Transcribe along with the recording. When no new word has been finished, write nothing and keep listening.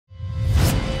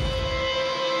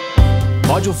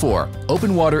Module 4,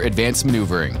 Open Water Advanced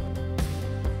Maneuvering.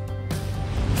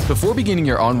 Before beginning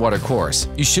your on-water course,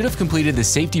 you should have completed the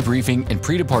safety briefing and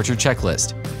pre-departure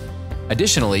checklist.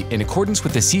 Additionally, in accordance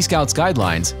with the Sea Scouts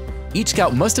guidelines, each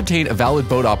scout must obtain a valid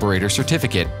boat operator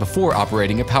certificate before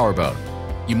operating a powerboat.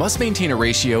 You must maintain a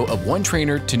ratio of 1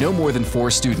 trainer to no more than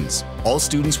 4 students. All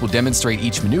students will demonstrate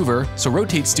each maneuver, so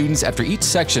rotate students after each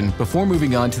section before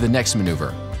moving on to the next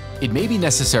maneuver. It may be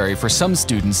necessary for some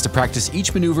students to practice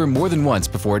each maneuver more than once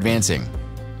before advancing.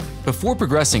 Before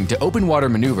progressing to open water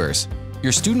maneuvers,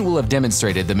 your student will have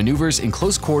demonstrated the maneuvers in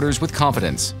close quarters with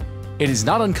confidence. It is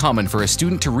not uncommon for a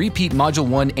student to repeat Module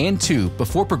 1 and 2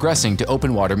 before progressing to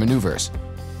open water maneuvers.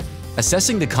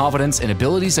 Assessing the confidence and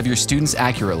abilities of your students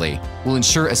accurately will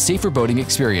ensure a safer boating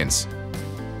experience.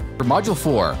 For Module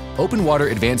 4, Open Water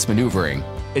Advanced Maneuvering,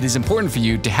 it is important for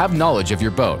you to have knowledge of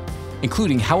your boat,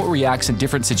 including how it reacts in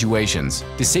different situations,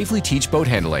 to safely teach boat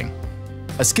handling.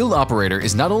 A skilled operator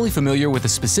is not only familiar with the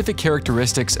specific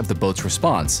characteristics of the boat's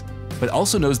response, but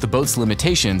also knows the boat's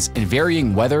limitations in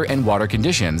varying weather and water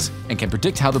conditions and can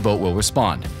predict how the boat will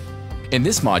respond. In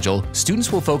this module,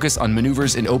 students will focus on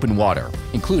maneuvers in open water,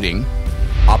 including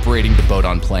operating the boat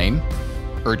on plane,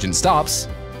 urgent stops,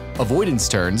 avoidance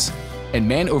turns, and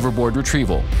man overboard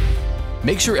retrieval.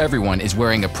 Make sure everyone is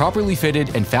wearing a properly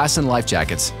fitted and fastened life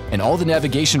jackets, and all the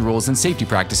navigation rules and safety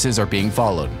practices are being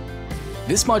followed.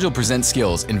 This module presents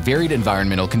skills in varied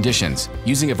environmental conditions,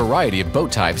 using a variety of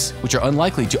boat types which are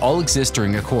unlikely to all exist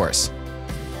during a course.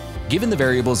 Given the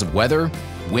variables of weather,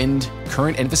 wind,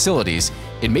 current, and facilities,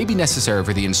 it may be necessary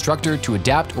for the instructor to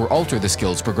adapt or alter the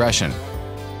skills progression.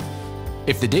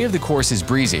 If the day of the course is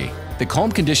breezy, the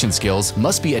calm condition skills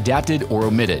must be adapted or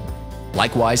omitted.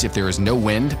 Likewise, if there is no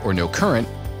wind or no current,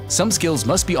 some skills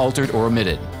must be altered or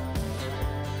omitted.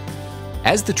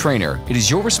 As the trainer, it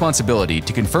is your responsibility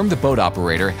to confirm the boat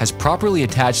operator has properly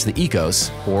attached the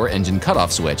ECOS, or engine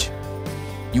cutoff switch.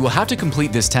 You will have to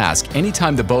complete this task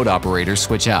anytime the boat operators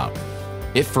switch out.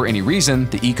 If for any reason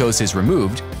the ECOS is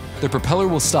removed, the propeller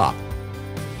will stop.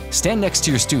 Stand next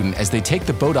to your student as they take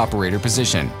the boat operator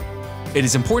position. It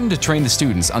is important to train the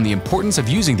students on the importance of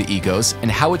using the ECOS and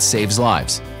how it saves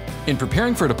lives. In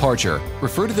preparing for departure,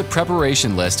 refer to the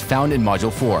preparation list found in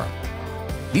Module 4.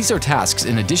 These are tasks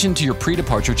in addition to your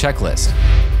pre-departure checklist.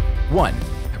 1.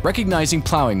 Recognizing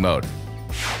plowing mode.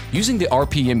 Using the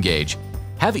RPM gauge,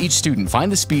 have each student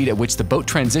find the speed at which the boat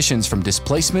transitions from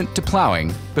displacement to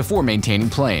plowing before maintaining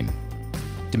plane.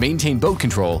 To maintain boat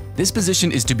control, this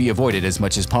position is to be avoided as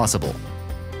much as possible.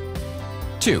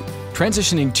 2.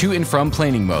 Transitioning to and from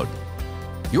planing mode.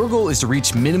 Your goal is to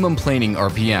reach minimum planing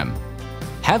RPM.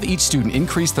 Have each student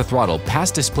increase the throttle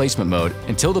past displacement mode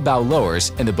until the bow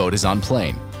lowers and the boat is on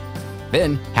plane.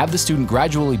 Then, have the student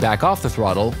gradually back off the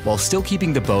throttle while still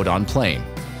keeping the boat on plane.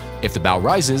 If the bow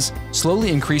rises,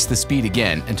 slowly increase the speed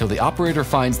again until the operator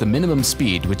finds the minimum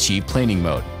speed to achieve planing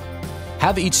mode.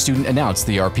 Have each student announce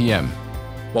the RPM.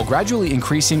 While gradually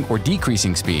increasing or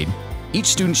decreasing speed, each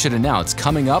student should announce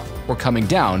coming up or coming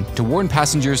down to warn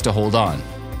passengers to hold on.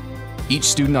 Each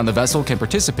student on the vessel can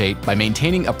participate by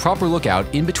maintaining a proper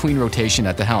lookout in between rotation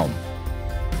at the helm.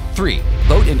 3.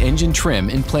 Boat and engine trim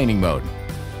in planing mode.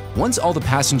 Once all the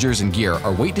passengers and gear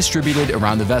are weight distributed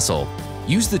around the vessel,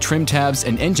 use the trim tabs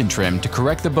and engine trim to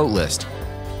correct the boat list.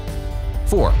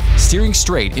 4. Steering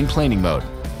straight in planing mode.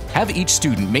 Have each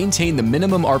student maintain the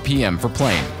minimum RPM for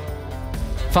plane.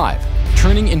 5.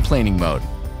 Turning in planing mode.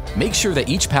 Make sure that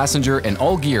each passenger and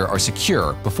all gear are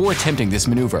secure before attempting this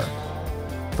maneuver.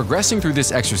 Progressing through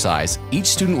this exercise, each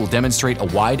student will demonstrate a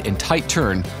wide and tight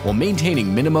turn while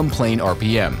maintaining minimum plane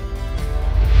RPM.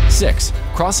 6.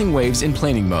 Crossing waves in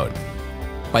planing mode.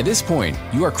 By this point,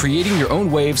 you are creating your own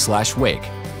wave/wake.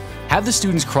 Have the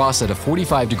students cross at a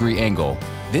 45-degree angle,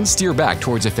 then steer back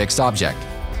towards a fixed object.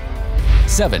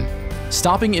 7.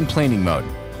 Stopping in planing mode.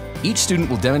 Each student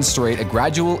will demonstrate a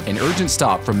gradual and urgent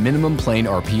stop from minimum plane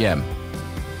RPM.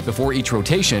 Before each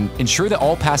rotation, ensure that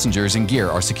all passengers and gear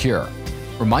are secure.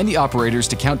 Remind the operators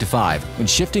to count to 5 when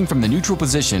shifting from the neutral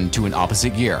position to an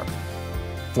opposite gear.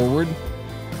 Forward,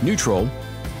 neutral,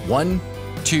 1,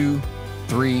 2,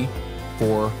 3,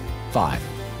 4, 5.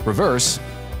 Reverse,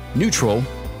 neutral,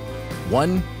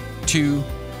 1, 2,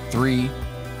 3,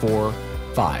 4,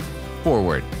 5.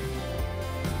 Forward.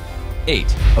 8.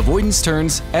 Avoidance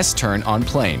turns, S-turn on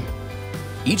plane.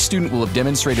 Each student will have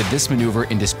demonstrated this maneuver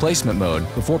in displacement mode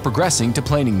before progressing to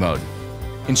planing mode.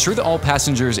 Ensure that all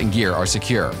passengers and gear are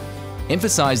secure.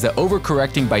 Emphasize that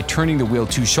overcorrecting by turning the wheel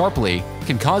too sharply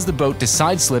can cause the boat to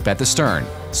side slip at the stern,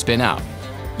 spin out.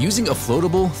 Using a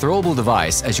floatable, throwable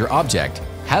device as your object,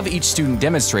 have each student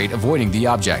demonstrate avoiding the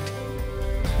object.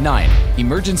 9.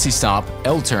 Emergency stop,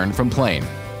 L-turn from plane.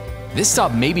 This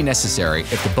stop may be necessary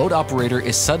if the boat operator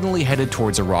is suddenly headed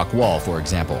towards a rock wall, for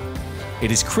example.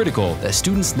 It is critical that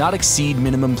students not exceed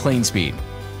minimum plane speed.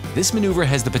 This maneuver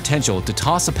has the potential to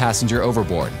toss a passenger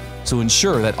overboard, so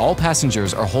ensure that all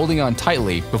passengers are holding on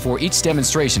tightly before each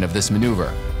demonstration of this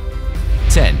maneuver.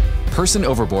 10. Person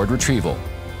overboard retrieval.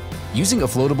 Using a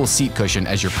floatable seat cushion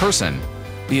as your person,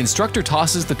 the instructor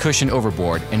tosses the cushion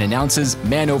overboard and announces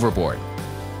 "man overboard."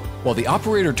 While the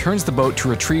operator turns the boat to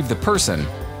retrieve the person,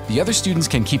 the other students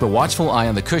can keep a watchful eye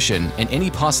on the cushion and any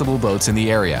possible boats in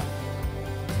the area.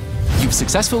 You've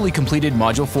successfully completed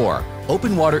Module 4,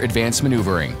 Open Water Advanced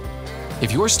Maneuvering.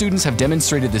 If your students have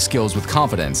demonstrated the skills with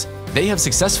confidence, they have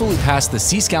successfully passed the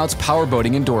Sea Scouts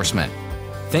Powerboating endorsement.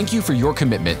 Thank you for your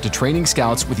commitment to training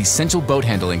Scouts with essential boat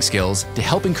handling skills to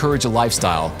help encourage a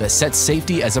lifestyle that sets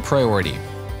safety as a priority.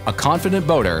 A confident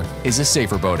boater is a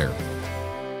safer boater.